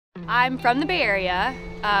I'm from the Bay Area.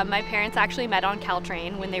 My parents actually met on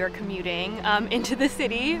Caltrain when they were commuting into the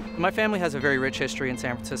city. My family has a very rich history in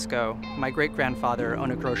San Francisco. My great-grandfather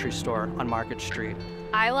owned a grocery store on Market Street.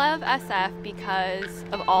 I love SF because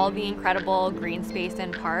of all the incredible green space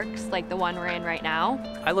and parks like the one we're in right now.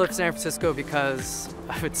 I love San Francisco because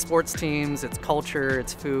of its sports teams, its culture,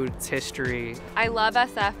 its food, its history. I love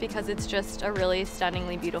SF because it's just a really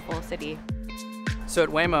stunningly beautiful city. So at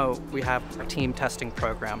Waymo, we have a team testing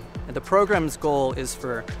program. And the program's goal is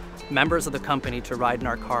for members of the company to ride in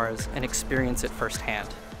our cars and experience it firsthand.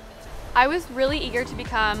 I was really eager to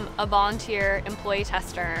become a volunteer employee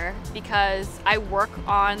tester because I work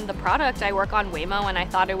on the product, I work on Waymo, and I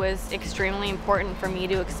thought it was extremely important for me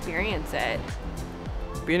to experience it.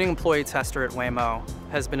 Being an employee tester at Waymo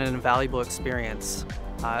has been an invaluable experience.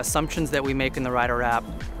 Assumptions that we make in the rider app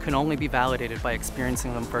can only be validated by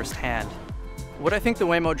experiencing them firsthand. What I think the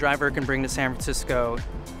Waymo Driver can bring to San Francisco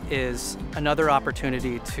is another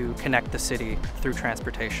opportunity to connect the city through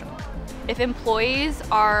transportation. If employees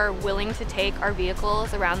are willing to take our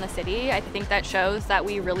vehicles around the city, I think that shows that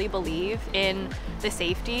we really believe in the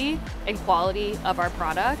safety and quality of our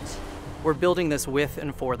product. We're building this with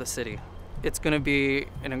and for the city. It's going to be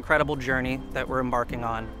an incredible journey that we're embarking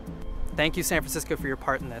on. Thank you, San Francisco, for your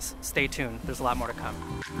part in this. Stay tuned. There's a lot more to come.